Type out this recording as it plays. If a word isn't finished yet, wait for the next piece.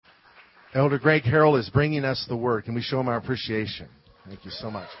Elder Greg Harrell is bringing us the word. Can we show him our appreciation? Thank you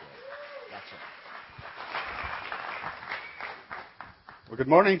so much. Well, good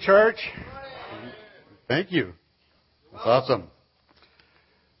morning, church. Thank you. That's awesome.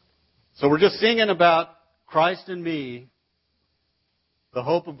 So we're just singing about Christ in me, the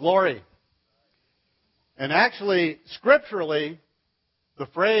hope of glory. And actually, scripturally, the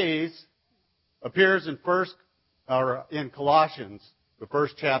phrase appears in Colossians, the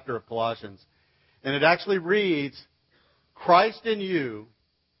first chapter of Colossians. And it actually reads, Christ in you,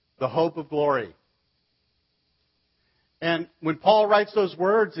 the hope of glory. And when Paul writes those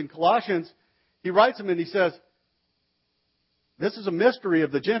words in Colossians, he writes them and he says, this is a mystery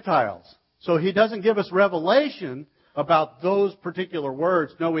of the Gentiles. So he doesn't give us revelation about those particular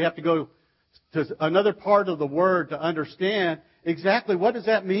words. No, we have to go to another part of the word to understand exactly what does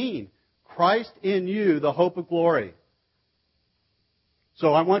that mean. Christ in you, the hope of glory.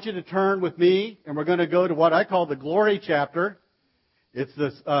 So I want you to turn with me, and we're going to go to what I call the glory chapter. It's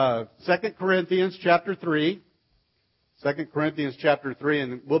this 2 Corinthians chapter 3. 2 Corinthians chapter 3,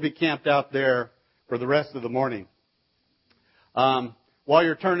 and we'll be camped out there for the rest of the morning. While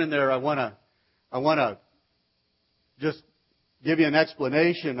you're turning there, I want to just give you an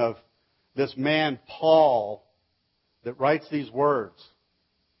explanation of this man, Paul, that writes these words.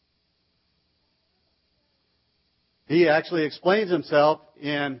 He actually explains himself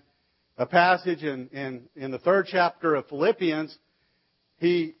in a passage in the 3rd chapter of Philippians.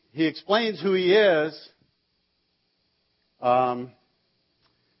 He explains who he is.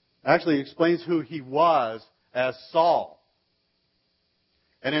 Actually explains who he was as Saul.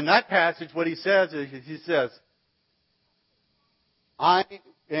 And in that passage, what he says is, he says, I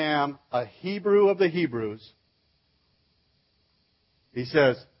am a Hebrew of the Hebrews. He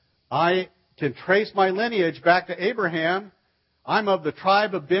says, I can trace my lineage back to Abraham. I'm of the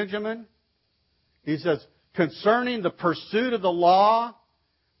tribe of Benjamin. He says, concerning the pursuit of the law,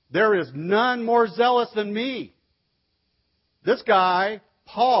 there is none more zealous than me. This guy,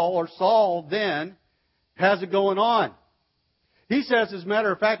 Paul, or Saul then, has it going on. He says, as a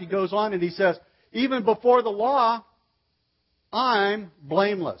matter of fact, he goes on and he says, even before the law, I'm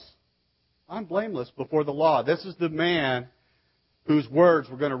blameless. I'm blameless before the law. This is the man whose words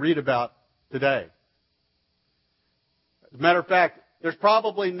we're going to read about today. As a matter of fact, there's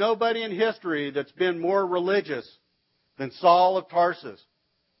probably nobody in history that's been more religious than Saul of Tarsus.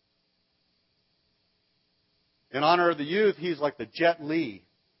 In honor of the youth, he's like the Jet Li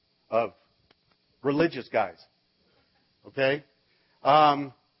of religious guys. Okay?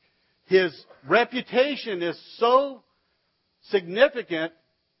 His reputation is so significant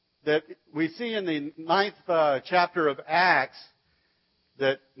that we see in the 9th chapter of Acts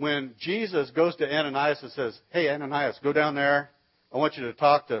that when Jesus goes to Ananias and says, hey, Ananias, go down there. I want you to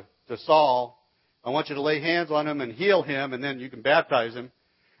talk to Saul. I want you to lay hands on him and heal him, and then you can baptize him.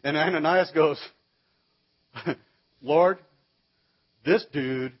 And Ananias goes, Lord, this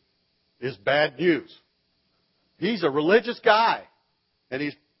dude is bad news. He's a religious guy, and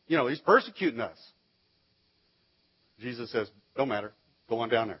he's persecuting us. Jesus says, don't matter. Go on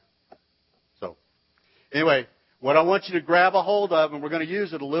down there. So, anyway, what I want you to grab a hold of, and we're going to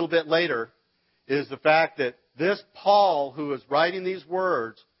use it a little bit later, is the fact that this Paul, who is writing these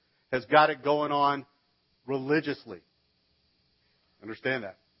words, has got it going on religiously. Understand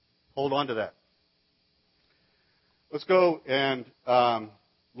that. Hold on to that. Let's go and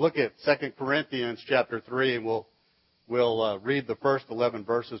look at 2 Corinthians chapter 3, and we'll read the first 11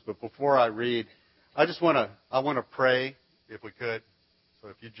 verses. But before I read, I want to pray, if we could. So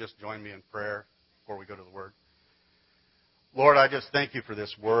if you just join me in prayer before we go to the Word. Lord, I just thank you for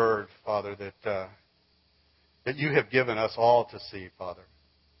this Word, Father, that you have given us all to see, Father.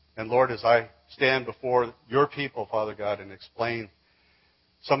 And Lord, as I stand before your people, Father God, and explain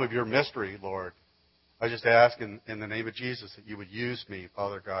some of your mystery, Lord, I just ask in the name of Jesus that you would use me,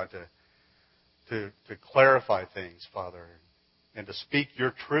 Father God, to clarify things, Father, and to speak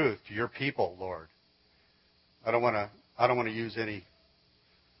your truth to your people, Lord. I don't want to use any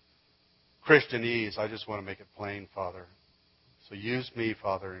Christianese. I just want to make it plain, Father. So use me,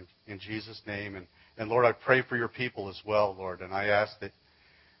 Father, in Jesus' name. And Lord, I pray for your people as well, Lord. And I ask that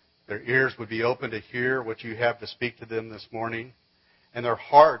their ears would be open to hear what you have to speak to them this morning. And their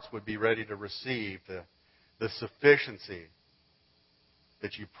hearts would be ready to receive the sufficiency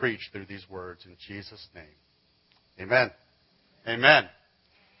that you preach through these words in Jesus' name. Amen. Amen.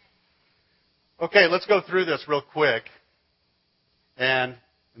 Okay, let's go through this real quick. And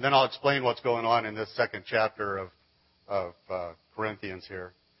then I'll explain what's going on in this second chapter of Corinthians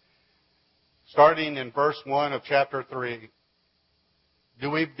here. Starting in verse 1 of chapter 3. Do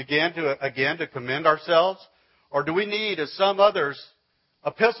we begin to commend ourselves? Or do we need, as some others,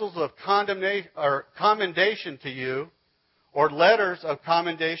 epistles of condemnation or commendation to you, or letters of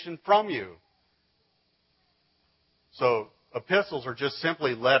commendation from you? So epistles are just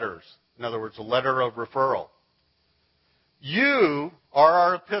simply letters. In other words, a letter of referral. You are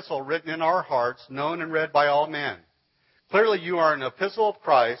our epistle written in our hearts, known and read by all men. Clearly you are an epistle of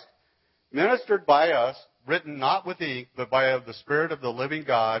Christ, ministered by us, written not with ink, but by the Spirit of the living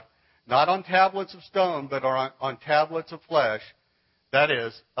God, not on tablets of stone, but on tablets of flesh, that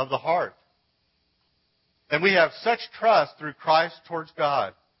is, of the heart. And we have such trust through Christ towards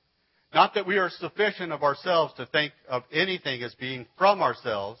God. Not that we are sufficient of ourselves to think of anything as being from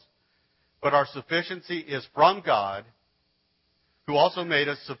ourselves, but our sufficiency is from God, who also made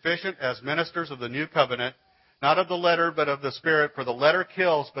us sufficient as ministers of the new covenant, not of the letter, but of the Spirit. For the letter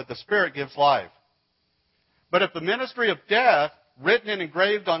kills, but the Spirit gives life. But if the ministry of death, written and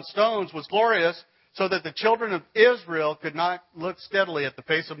engraved on stones, was glorious, so that the children of Israel could not look steadily at the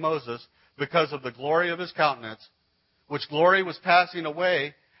face of Moses because of the glory of his countenance, which glory was passing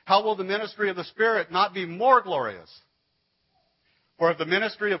away, how will the ministry of the Spirit not be more glorious? For if the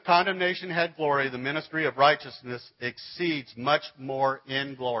ministry of condemnation had glory, the ministry of righteousness exceeds much more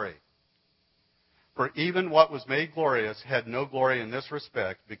in glory. For even what was made glorious had no glory in this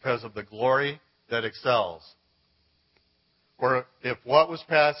respect, because of the glory that excels. For if what was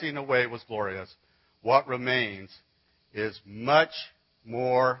passing away was glorious, what remains is much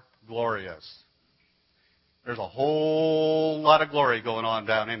more glorious. There's a whole lot of glory going on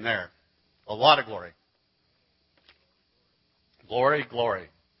down in there. A lot of glory. Glory, glory.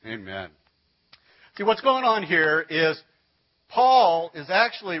 Amen. See, what's going on here is Paul is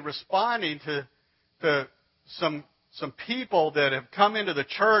actually responding to some people that have come into the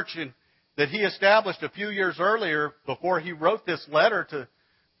church and that he established a few years earlier before he wrote this letter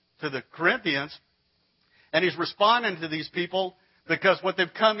to the Corinthians. And he's responding to these people because what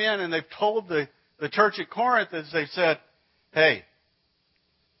they've come in and they've told the church at Corinth is they've said, hey,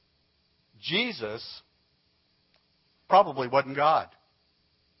 Jesus probably wasn't God.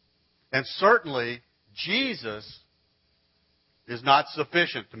 And certainly, Jesus is not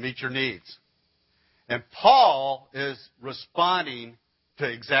sufficient to meet your needs. And Paul is responding to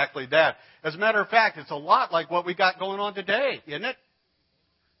exactly that. As a matter of fact, it's a lot like what we got going on today, isn't it?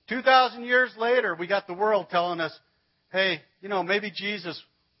 2,000 years later, we got the world telling us, hey, maybe Jesus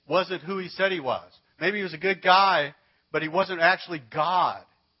wasn't who he said he was. Maybe he was a good guy, but he wasn't actually God.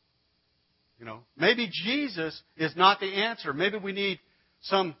 Maybe Jesus is not the answer. Maybe we need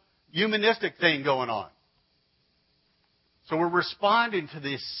some humanistic thing going on. So we're responding to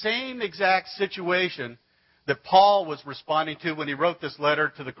the same exact situation that Paul was responding to when he wrote this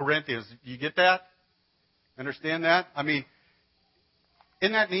letter to the Corinthians. You get that? Understand that? I mean,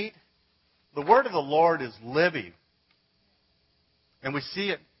 isn't that neat? The word of the Lord is living. And we see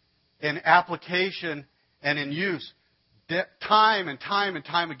it in application and in use time and time and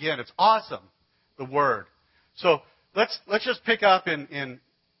time again. It's awesome, the word. So let's just pick up in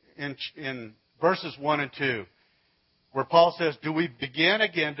verses 1 and 2, where Paul says, do we begin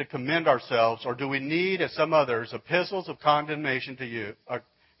again to commend ourselves, or do we need, as some others, epistles of commendation to you,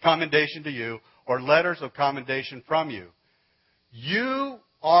 or letters of commendation from you? You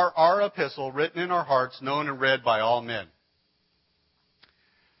are our epistle, written in our hearts, known and read by all men.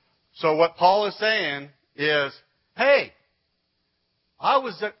 So what Paul is saying is, hey, I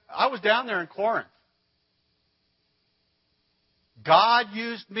was down there in Corinth. God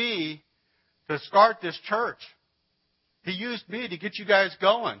used me to start this church. He used me to get you guys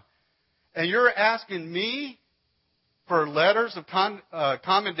going. And you're asking me for letters of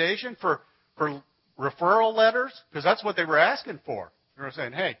commendation, for referral letters? Because that's what they were asking for. They were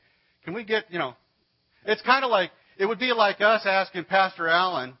saying, hey, can we get, it's kind of like, it would be like us asking Pastor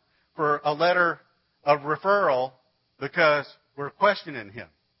Allen for a letter of referral because we're questioning him.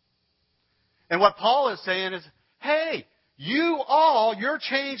 And what Paul is saying is, hey, your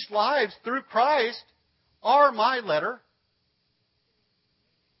changed lives through Christ are my letter.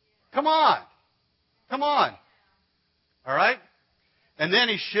 Come on. All right? And then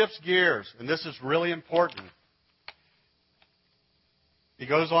he shifts gears, and this is really important. He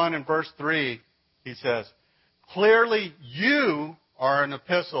goes on in verse 3, he says, clearly you are an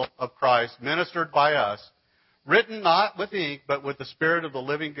epistle of Christ, ministered by us, written not with ink, but by the Spirit of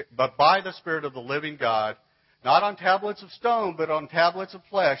the living God, not on tablets of stone, but on tablets of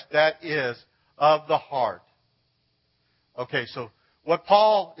flesh, that is, of the heart. Okay, so what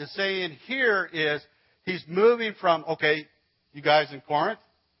Paul is saying here is he's moving from, okay, you guys in Corinth,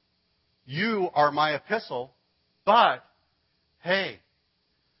 you are my epistle, but, hey,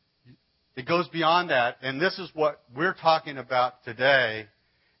 It goes beyond that, and this is what we're talking about today,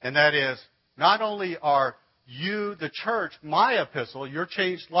 and that is not only are you, the church, my epistle, your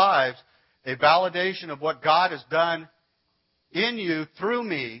changed lives, a validation of what God has done in you through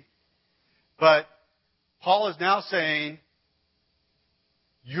me, but Paul is now saying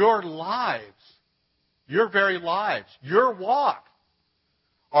your lives, your very lives, your walk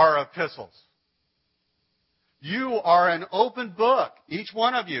are epistles. You are an open book. Each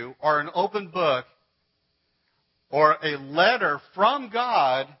one of you are an open book or a letter from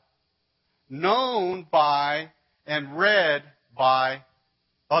God known by and read by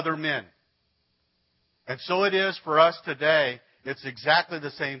other men. And so it is for us today. It's exactly the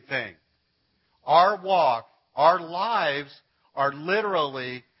same thing. Our walk, our lives are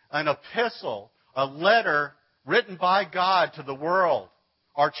literally an epistle, a letter written by God to the world.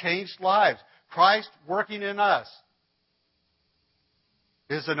 Our changed lives. Christ working in us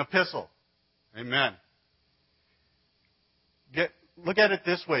is an epistle. Amen. Look at it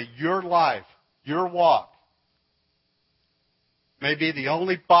this way. Your life, your walk, may be the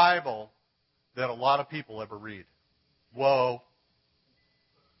only Bible that a lot of people ever read. Whoa.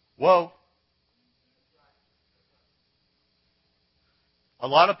 Whoa. A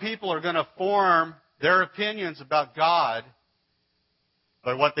lot of people are going to form their opinions about God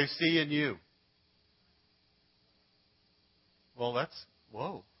by what they see in you. Well,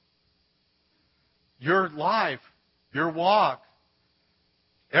 whoa. Your life, your walk,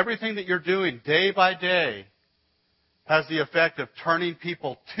 everything that you're doing day by day has the effect of turning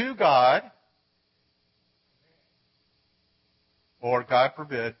people to God, or, God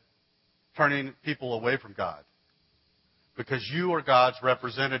forbid, turning people away from God. Because you are God's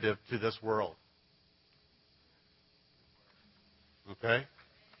representative to this world. Okay?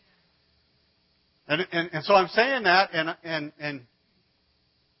 And so I'm saying that, and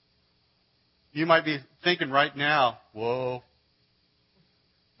you might be thinking right now, whoa,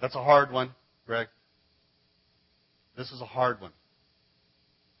 that's a hard one, Greg. This is a hard one.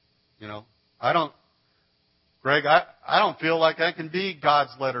 You know, Greg, I don't feel like I can be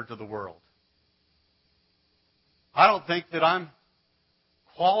God's letter to the world. I don't think that I'm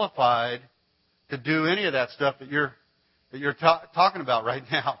qualified to do any of that stuff that you're talking about right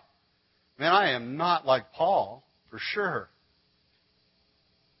now. Man, I am not like Paul, for sure.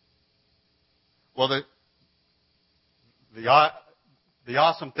 Well, the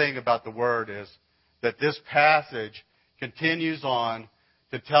awesome thing about the Word is that this passage continues on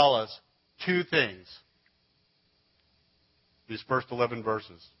to tell us two things. These first 11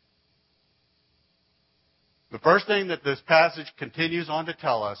 verses. The first thing that this passage continues on to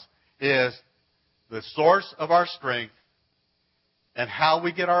tell us is the source of our strength and how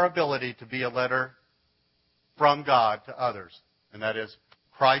we get our ability to be a letter from God to others. And that is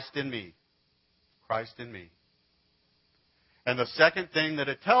Christ in me. Christ in me. And the second thing that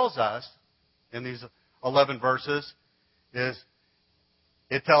it tells us in these 11 verses is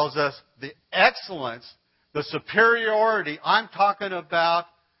it tells us the excellence, the superiority. I'm talking about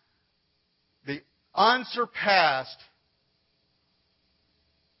the unsurpassed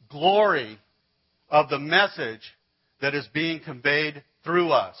glory of the message that is being conveyed through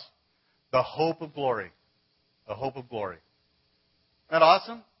us. The hope of glory. The hope of glory. Isn't that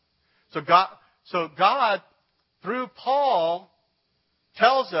awesome? So God, through Paul,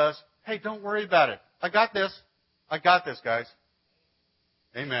 tells us, hey, don't worry about it. I got this. I got this, guys.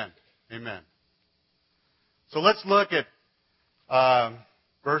 Amen. Amen. So let's look at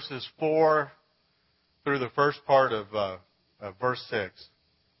verses 4 through the first part of verse 6.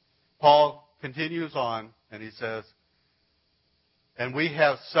 Paul continues on, and he says, and we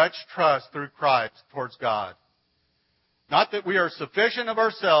have such trust through Christ towards God. Not that we are sufficient of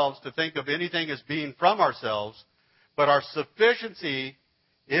ourselves to think of anything as being from ourselves, but our sufficiency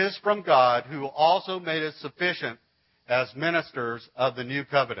is from God, who also made us sufficient as ministers of the new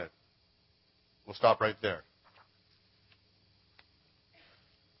covenant. We'll stop right there.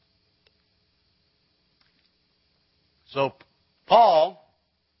 So, Paul,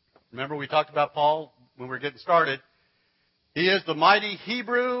 remember we talked about Paul when we were getting started. He is the mighty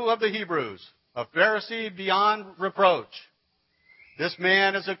Hebrew of the Hebrews, a Pharisee beyond reproach. This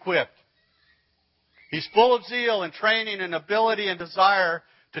man is equipped. He's full of zeal and training and ability and desire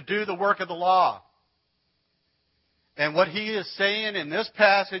to do the work of the law. And what he is saying in this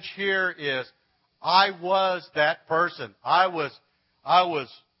passage here is, I was that person. I was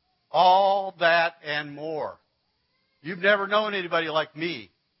all that and more. You've never known anybody like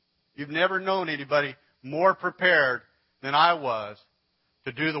me. You've never known anybody more prepared than I was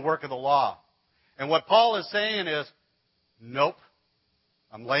to do the work of the law. And what Paul is saying is, nope,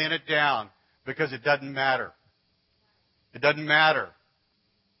 I'm laying it down because it doesn't matter. It doesn't matter.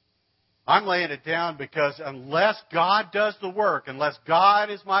 I'm laying it down because unless God does the work, unless God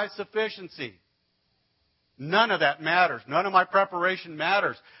is my sufficiency, none of that matters. None of my preparation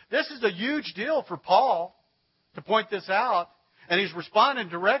matters. This is a huge deal for Paul to point this out. And he's responding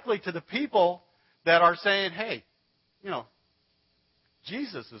directly to the people that are saying, hey,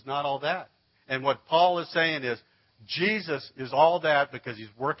 Jesus is not all that. And what Paul is saying is, Jesus is all that because He's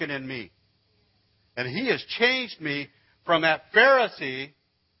working in me. And He has changed me from that Pharisee,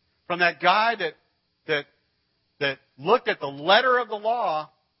 from that guy that looked at the letter of the law,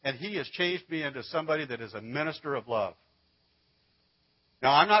 and He has changed me into somebody that is a minister of love.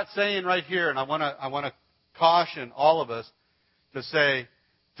 Now, I'm not saying right here, and I want to caution all of us to say,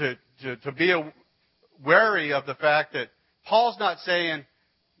 to be wary of the fact that Paul's not saying,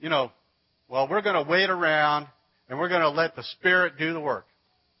 well, we're going to wait around and we're going to let the Spirit do the work.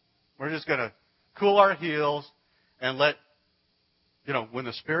 We're just going to cool our heels and let, when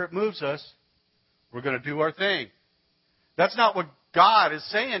the Spirit moves us, we're going to do our thing. That's not what God is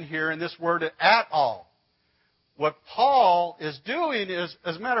saying here in this word at all. What Paul is doing is,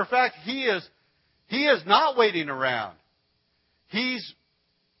 as a matter of fact, he is not waiting around. He's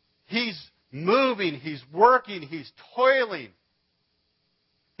moving, he's working, he's toiling.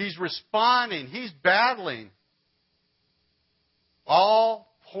 He's responding, he's battling.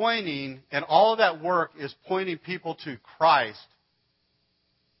 All pointing, and all of that work is pointing people to Christ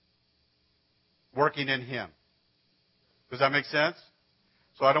working in him. Does that make sense?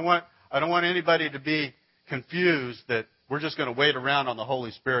 So I don't want anybody to be confused that we're just going to wait around on the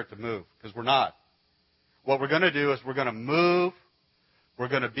Holy Spirit to move, because we're not. What we're going to do is we're going to move, we're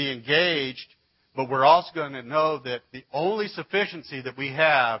going to be engaged, but we're also going to know that the only sufficiency that we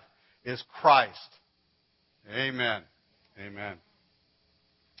have is Christ. Amen. Amen.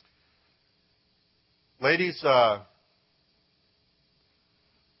 Ladies,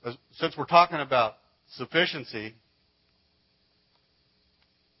 since we're talking about sufficiency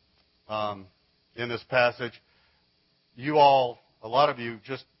in this passage, a lot of you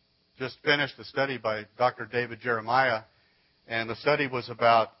just finished a study by Dr. David Jeremiah, and the study was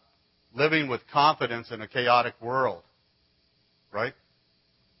about living with confidence in a chaotic world. Right?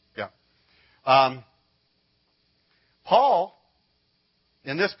 Yeah. Paul,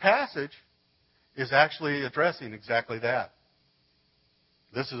 in this passage, is actually addressing exactly that.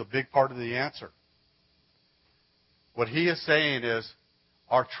 This is a big part of the answer. What he is saying is,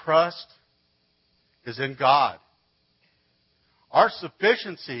 our trust is in God. Our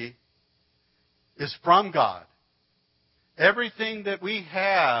sufficiency is from God. Everything that we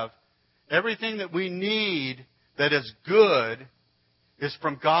have, everything that we need that is good is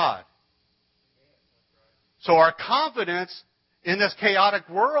from God. So our confidence in this chaotic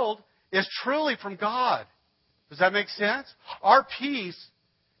world is truly from God. Does that make sense? Our peace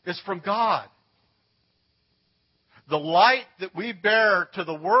is from God. The light that we bear to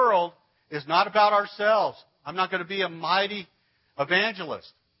the world is not about ourselves. I'm not going to be a mighty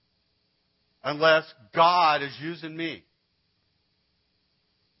evangelist unless God is using me.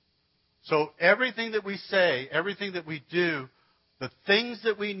 So everything that we say, everything that we do, the things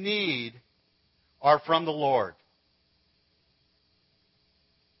that we need are from the Lord.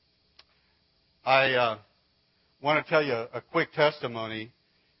 I want to tell you a quick testimony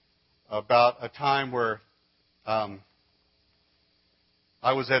about a time where I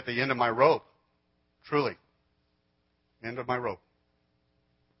was at the end of my rope. Truly. End of my rope.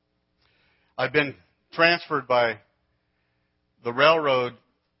 I've been transferred by the railroad,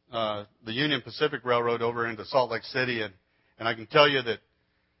 the Union Pacific Railroad, over into Salt Lake City, and I can tell you that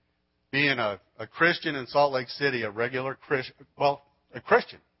being a Christian in Salt Lake City, a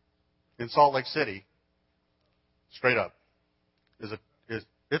Christian in Salt Lake City, straight up,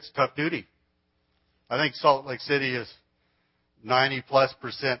 it's tough duty. I think Salt Lake City is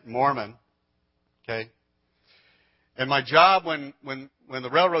 90+% Mormon. Okay, and my job when the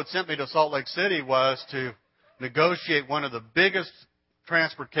railroad sent me to Salt Lake City was to negotiate one of the biggest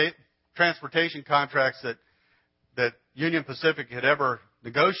transportation contracts that Union Pacific had ever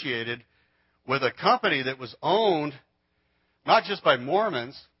negotiated, with a company that was owned not just by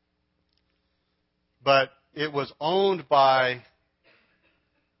Mormons, but it was owned by,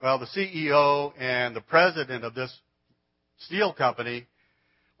 the CEO and the president of this steel company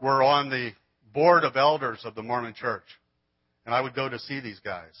were on the board of elders of the Mormon Church. And I would go to see these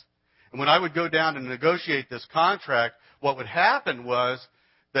guys. And when I would go down and negotiate this contract, what would happen was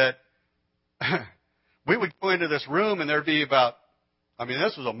that we would go into this room and there'd be about,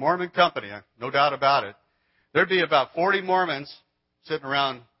 this was a Mormon company, no doubt about it. There'd be about 40 Mormons sitting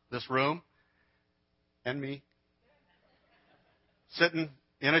around this room, and me, sitting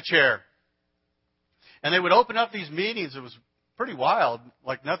in a chair. And they would open up these meetings. It was pretty wild,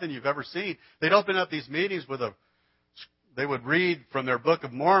 like nothing you've ever seen. They'd open up these meetings they would read from their Book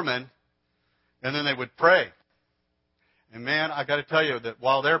of Mormon, and then they would pray. And man, I got to tell you that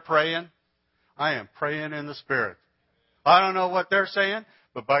while they're praying, I am praying in the Spirit. I don't know what they're saying,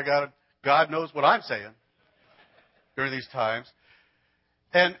 but by God, God knows what I'm saying during these times.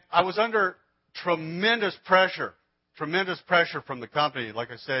 And I was under tremendous pressure from the company.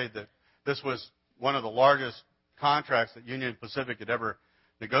 Like I say, that this was one of the largest contracts that Union Pacific had ever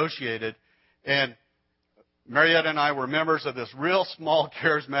negotiated. And Marietta and I were members of this real small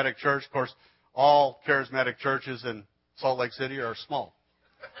charismatic church. Of course, all charismatic churches in Salt Lake City are small.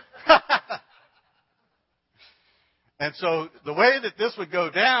 And so the way that this would go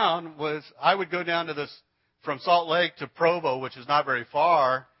down was I would go down to this from Salt Lake to Provo, which is not very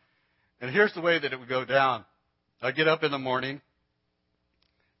far. And here's the way that it would go down. I'd get up in the morning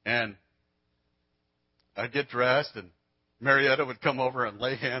and I'd get dressed, and Marietta would come over and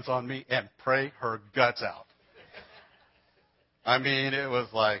lay hands on me and pray her guts out. I mean, it was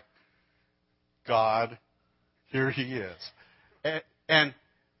like, God, here He is.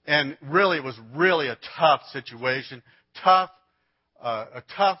 And really, it was really a tough situation, a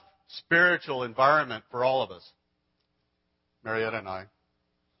tough spiritual environment for all of us, Marietta and I.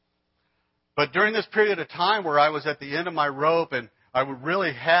 But during this period of time where I was at the end of my rope, and I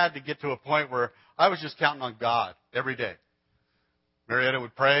really had to get to a point where I was just counting on God every day. Marietta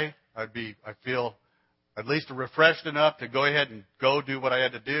would pray. I feel at least refreshed enough to go ahead and go do what I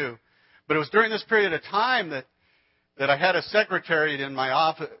had to do. But it was during this period of time that I had a secretary in my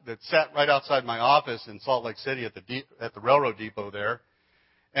office that sat right outside my office in Salt Lake City at the railroad depot there,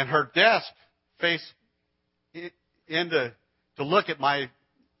 and her desk faced to look at my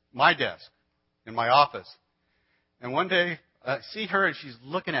desk in my office. And one day I see her and she's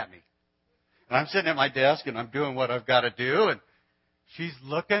looking at me, and I'm sitting at my desk and I'm doing what I've got to do, and she's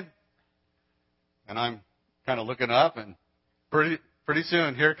looking, and I'm kind of looking up, and pretty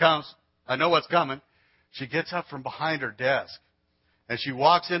soon here comes. I know what's coming. She gets up from behind her desk, and she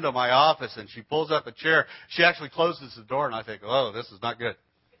walks into my office, and she pulls up a chair. She actually closes the door, and I think, oh, this is not good.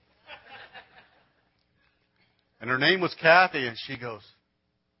 And her name was Kathy, and she goes,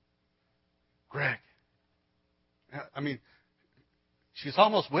 Greg. I mean, she's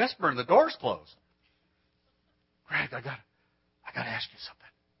almost whispering. The door's closed. Greg, I got to ask you something.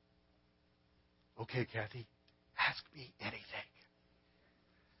 Okay, Kathy, ask me anything.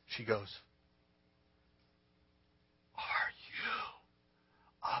 She goes, are you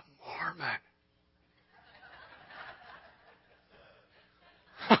a Mormon?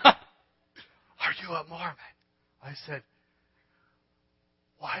 Are you a Mormon? I said,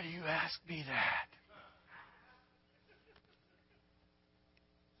 why do you ask me that?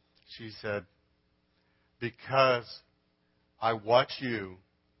 She said, because I watch you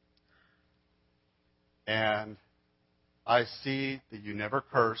and I see that you never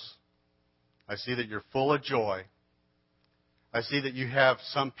curse. I see that you're full of joy. I see that you have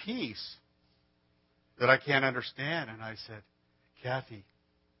some peace that I can't understand. And I said, Kathy,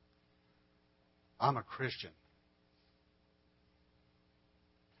 I'm a Christian.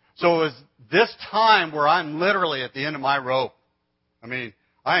 So it was this time where I'm literally at the end of my rope. I mean,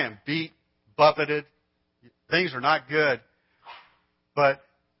 I am beat, buffeted. Things are not good. But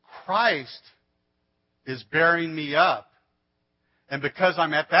Christ is bearing me up. And because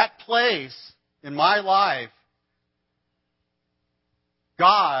I'm at that place in my life,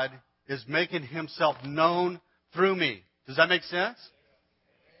 God is making Himself known through me. Does that make sense?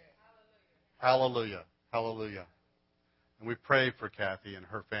 Hallelujah. Hallelujah. And we pray for Kathy and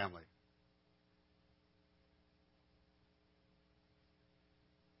her family.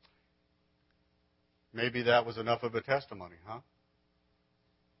 Maybe that was enough of a testimony, huh?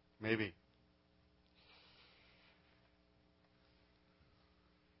 Maybe.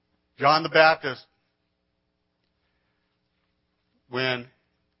 John the Baptist, when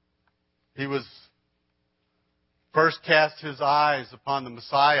he was first cast his eyes upon the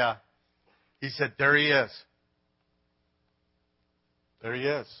Messiah, he said, there He is. There He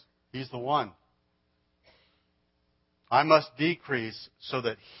is. He's the one. I must decrease so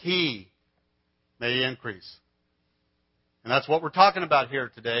that He may increase. And that's what we're talking about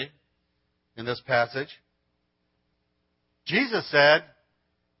here today in this passage. Jesus said,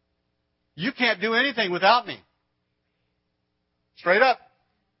 you can't do anything without me. Straight up.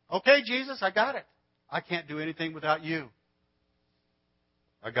 Okay, Jesus, I got it. I can't do anything without you.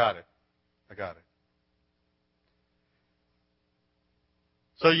 I got it. I got it.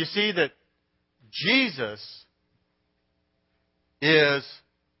 So you see that Jesus is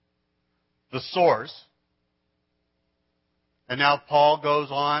the source. And now Paul goes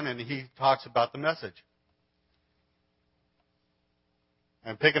on and he talks about the message.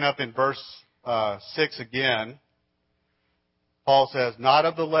 And picking up in verse 6 again, Paul says, "Not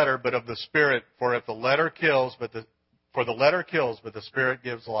of the letter, but of the Spirit. For if the letter kills, but the Spirit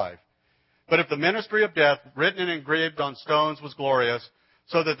gives life. But if the ministry of death, written and engraved on stones, was glorious,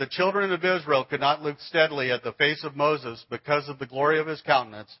 so that the children of Israel could not look steadily at the face of Moses because of the glory of his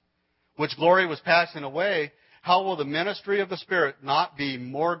countenance, which glory was passing away, how will the ministry of the Spirit not be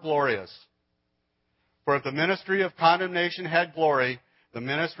more glorious? For if the ministry of condemnation had glory, the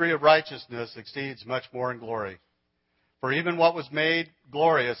ministry of righteousness exceeds much more in glory. For even what was made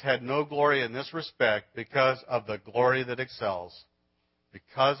glorious had no glory in this respect because of the glory that excels.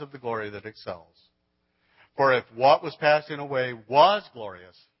 Because of the glory that excels. For if what was passing away was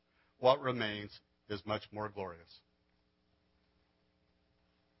glorious, what remains is much more glorious."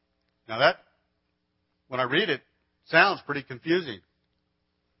 Now that, when I read it, sounds pretty confusing.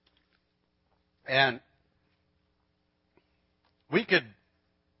 And we could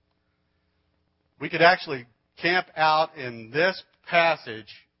actually camp out in this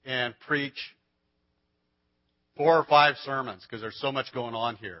passage and preach 4 or 5 sermons because there's so much going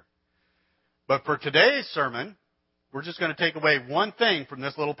on here. But for today's sermon, we're just going to take away one thing from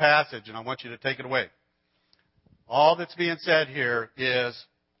this little passage, and I want you to take it away. All that's being said here is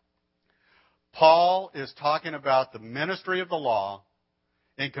Paul is talking about the ministry of the law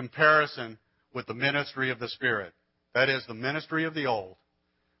in comparison with the ministry of the Spirit. That is, the ministry of the old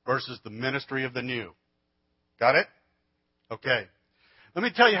versus the ministry of the new. Got it? Okay. Let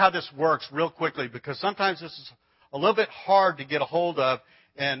me tell you how this works real quickly, because sometimes this is a little bit hard to get a hold of.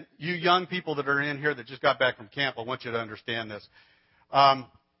 And you young people that are in here that just got back from camp, I want you to understand this. I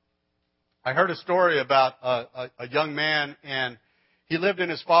heard a story about a young man, and he lived in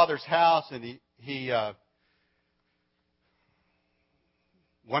his father's house, and he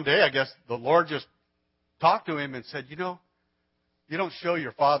one day, I guess, the Lord just talked to him and said, "You know, you don't show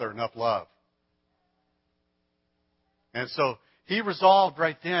your father enough love." And so he resolved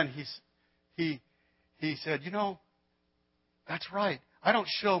right then, he said, "You know, that's right. I don't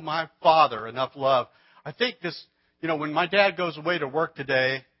show my father enough love. I think this, when my dad goes away to work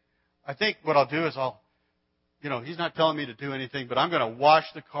today, I think what I'll do is he's not telling me to do anything, but I'm going to wash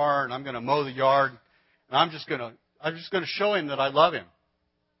the car and I'm going to mow the yard, and I'm just going to show him that I love him."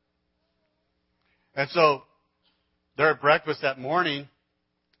 And so they're at breakfast that morning,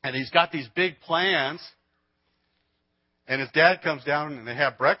 and he's got these big plans. And his dad comes down and they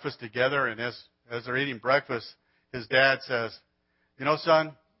have breakfast together, and as they're eating breakfast, his dad says, "You know,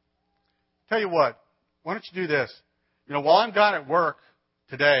 son, tell you what, why don't you do this? While I'm gone at work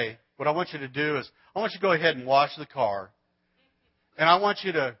today, what I want you to do is I want you to go ahead and wash the car, and I want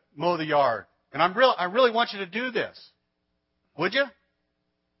you to mow the yard. And I really want you to do this. Would you?"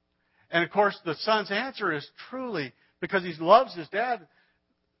 And of course, the son's answer is truly, because he loves his dad,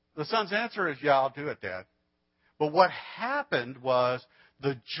 the son's answer is, "Yeah, I'll do it, Dad." But what happened was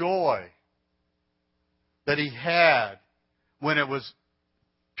the joy that he had when it was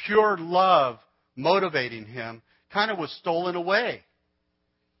pure love motivating him kind of was stolen away.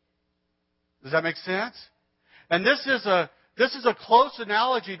 Does that make sense? And this is a close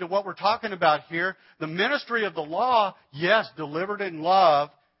analogy to what we're talking about here. The ministry of the law, yes, delivered in love,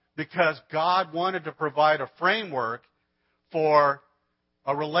 because God wanted to provide a framework for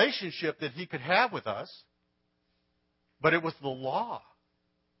a relationship that He could have with us. But it was the law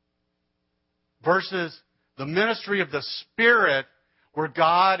versus the ministry of the Spirit, where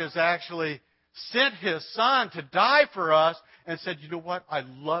God has actually sent His Son to die for us and said, "You know what? I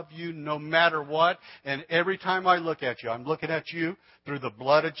love you no matter what. And every time I look at you, I'm looking at you through the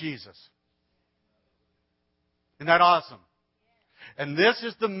blood of Jesus." Isn't that awesome? And this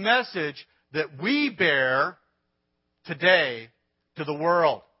is the message that we bear today to the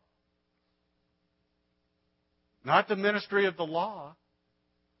world. Not the ministry of the law.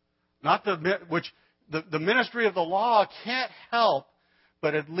 The ministry of the law can't help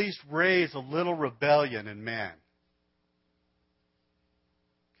but at least raise a little rebellion in man.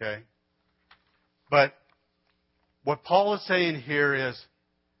 Okay? But what Paul is saying here is,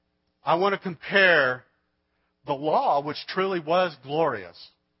 I want to compare the law, which truly was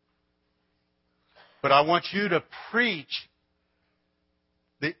glorious, but I want you to preach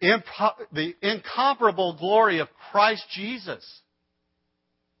the incomparable glory of Christ Jesus.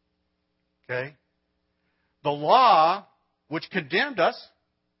 Okay? The law, which condemned us,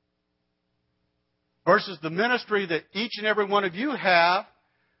 versus the ministry that each and every one of you have,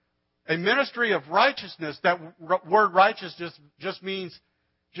 A ministry of righteousness, that word righteous just means,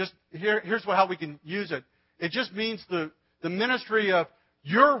 here's how we can use it. It just means the ministry of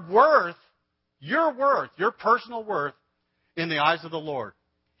your worth, your personal worth in the eyes of the Lord.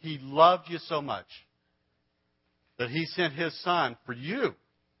 He loved you so much that He sent His Son for you.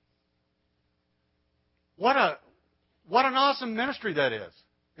 What an awesome ministry that is.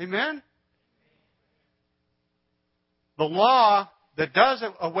 Amen? The law that does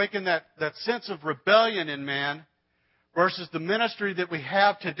awaken that sense of rebellion in man versus the ministry that we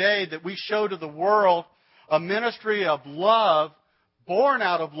have today that we show to the world, a ministry of love, born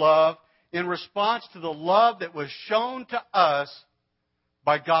out of love, in response to the love that was shown to us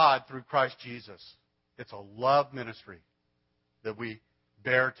by God through Christ Jesus. It's a love ministry that we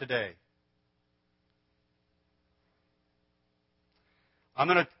bear today. I'm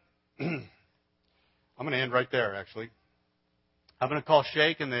going to end right there, actually. I'm going to call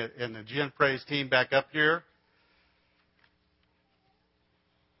Shake and the Gen Praise team back up here.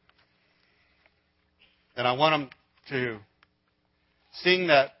 And I want them to sing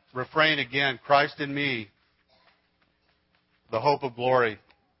that refrain again, Christ in me, the hope of glory.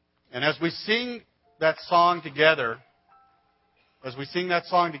 And as we sing that song together,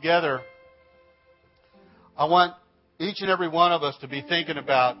 I want each and every one of us to be thinking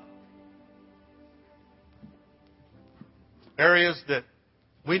about areas that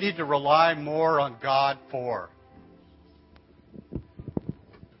we need to rely more on God for.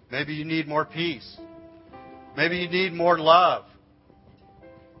 Maybe you need more peace. Maybe you need more love.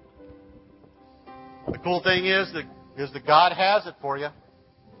 The cool thing is that God has it for you.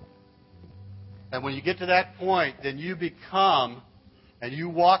 And when you get to that point, then you become, and you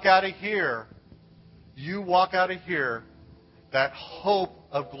walk out of here, that hope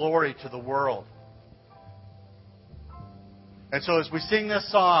of glory to the world. And so as we sing this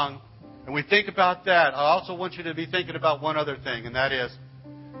song, and we think about that, I also want you to be thinking about one other thing, and that is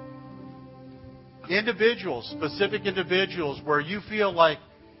specific individuals, where you feel like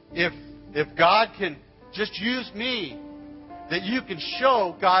if God can just use me, that you can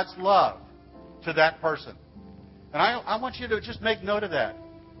show God's love to that person. And I want you to just make note of that.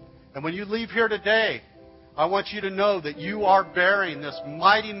 And when you leave here today, I want you to know that you are bearing this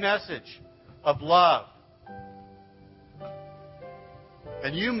mighty message of love.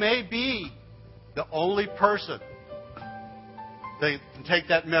 And you may be the only person that can take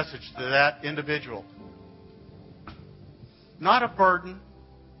that message to that individual. Not a burden.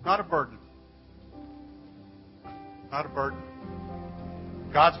 Not a burden. Not a burden.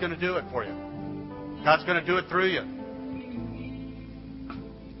 God's going to do it for you. God's going to do it through you.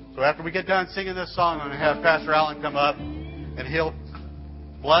 So after we get done singing this song, I'm going to have Pastor Allen come up, and he'll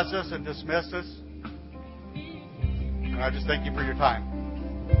bless us and dismiss us. And I just thank you for your time.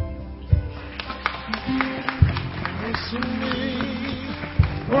 Christ in me,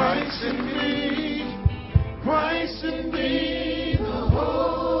 Christ in me, Christ in me, the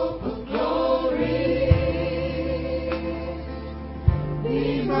hope of glory.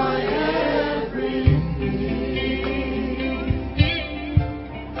 Be my everything.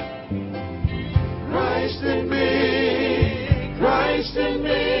 Christ in me, Christ in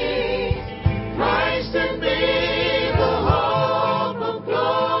me, Christ in me, the hope of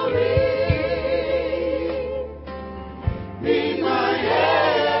glory. Be my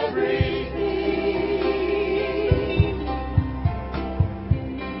everything.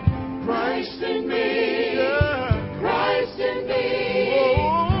 Christ in me, Christ in me,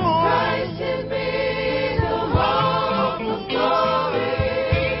 Christ in me, the hope of glory. Be my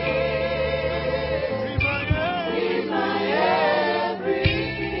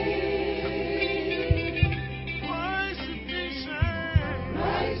everything. Christ in me,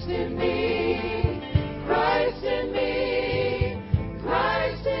 Christ in me,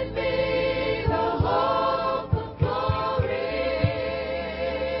 Christ in me, the hope of glory.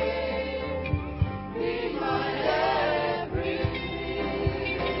 Be my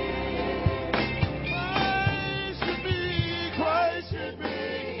everything. Christ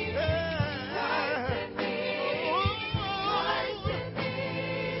in me, Christ in me, Christ in me,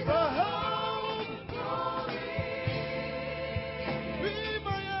 Christ in me, the hope of glory.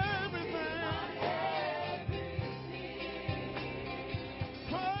 Be my everything.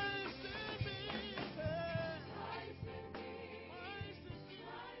 Christ in me.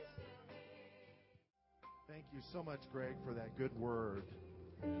 Thank you so much, Greg, for that good word.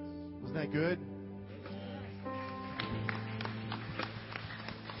 Wasn't that good?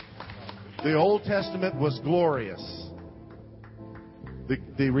 The Old Testament was glorious.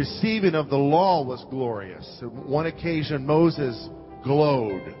 The receiving of the law was glorious. On one occasion, Moses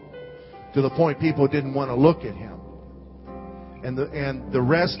glowed. to the point people didn't want to look at him. And the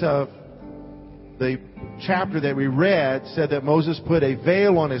rest of the chapter that we read said that Moses put a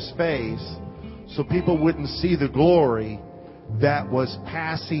veil on his face so people wouldn't see the glory that was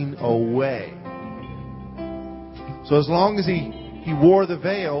passing away. So as long as he wore the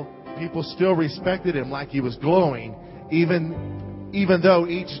veil, people still respected him like he was glowing, even though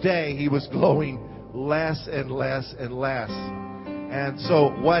each day he was glowing less and less and less. And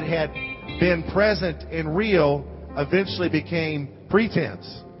so what had been present and real eventually became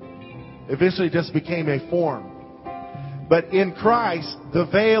pretense. Eventually just became a form. But in Christ, the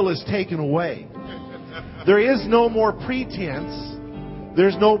veil is taken away. There is no more pretense.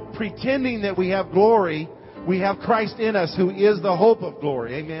 There's no pretending that we have glory. We have Christ in us, who is the hope of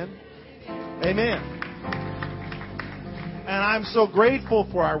glory. Amen? Amen. And I'm so grateful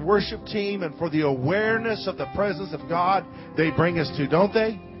for our worship team and for the awareness of the presence of God they bring us to, don't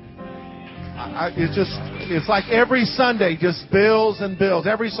they? It's like every Sunday just builds and builds.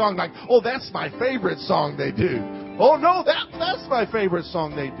 Every song like, oh, that's my favorite song they do. Oh, no, that's my favorite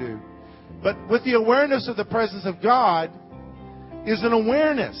song they do. But with the awareness of the presence of God is an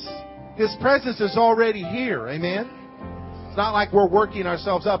awareness. His presence is already here. Amen? It's not like we're working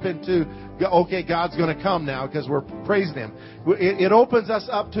ourselves up into, okay, God's going to come now because we're praising Him. It opens us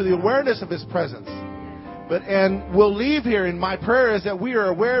up to the awareness of His presence. And we'll leave here, and my prayer is that we are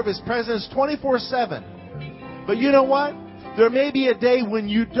aware of His presence 24/7. But you know what? There may be a day when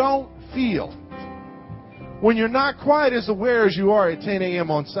you don't feel. When you're not quite as aware as you are at 10 a.m.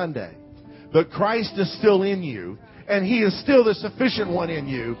 on Sunday. But Christ is still in you, and He is still the sufficient one in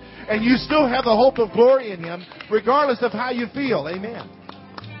you, and you still have the hope of glory in Him, regardless of how you feel. Amen.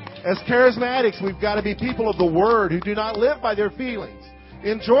 As charismatics, we've got to be people of the Word who do not live by their feelings.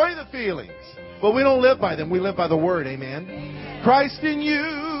 Enjoy the feelings, but we don't live by them. We live by the Word. Amen. Christ in you,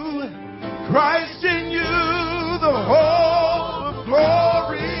 the hope of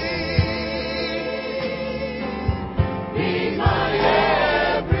glory. Be my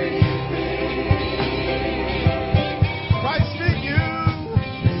everything. Christ in you.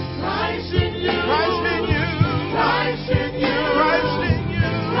 Christ in you. Christ in you. Christ in you. Christ in you.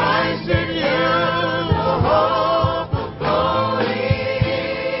 Christ in you. The hope of glory.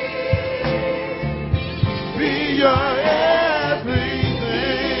 Be your everything.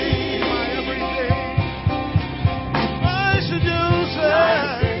 My everything. Christ in you, say.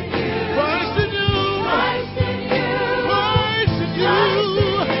 Christ in you. Christ in you. Christ in you.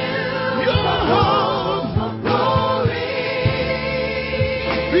 Your hope. Of glory.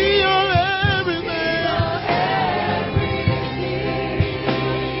 Be your everything.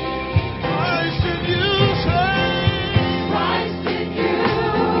 Christ in you, say. Christ in you.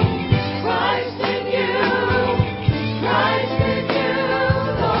 Christ in you. Christ in you.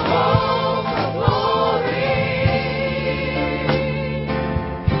 The hope of glory.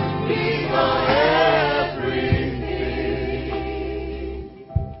 Be my everything.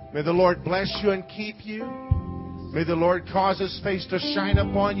 May the Lord bless you and keep you. May the Lord cause His face to shine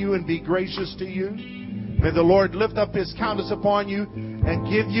upon you and be gracious to you. May the Lord lift up His countenance upon you and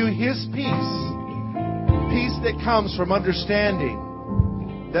give you His peace. Peace that comes from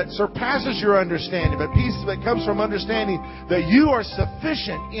understanding, that surpasses your understanding, but peace that comes from understanding that you are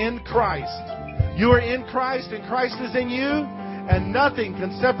sufficient in Christ. You are in Christ and Christ is in you, and nothing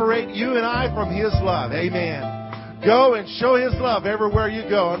can separate you and I from His love. Amen. Go and show His love everywhere you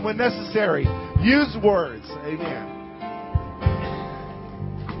go, and when necessary, use words. Amen.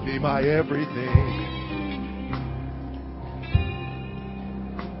 Be my everything.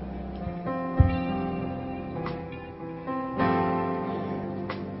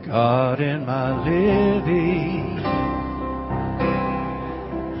 God in my living,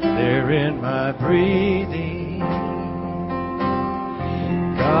 there in my breathing,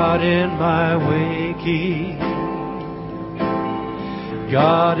 God in my waking,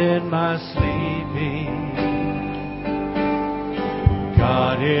 God in my sleeping,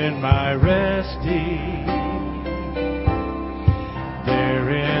 God in my resting, there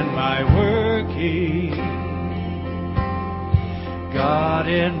in my working, God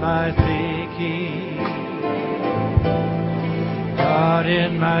in my thinking, God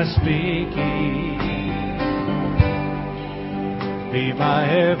in my speaking, be my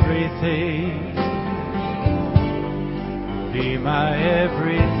everything, be my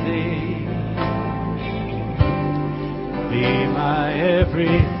everything, be my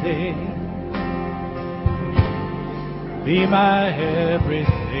everything, be my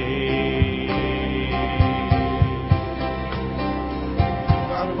everything.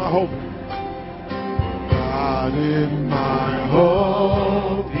 God in my hope. God in my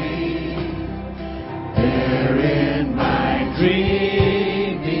hope.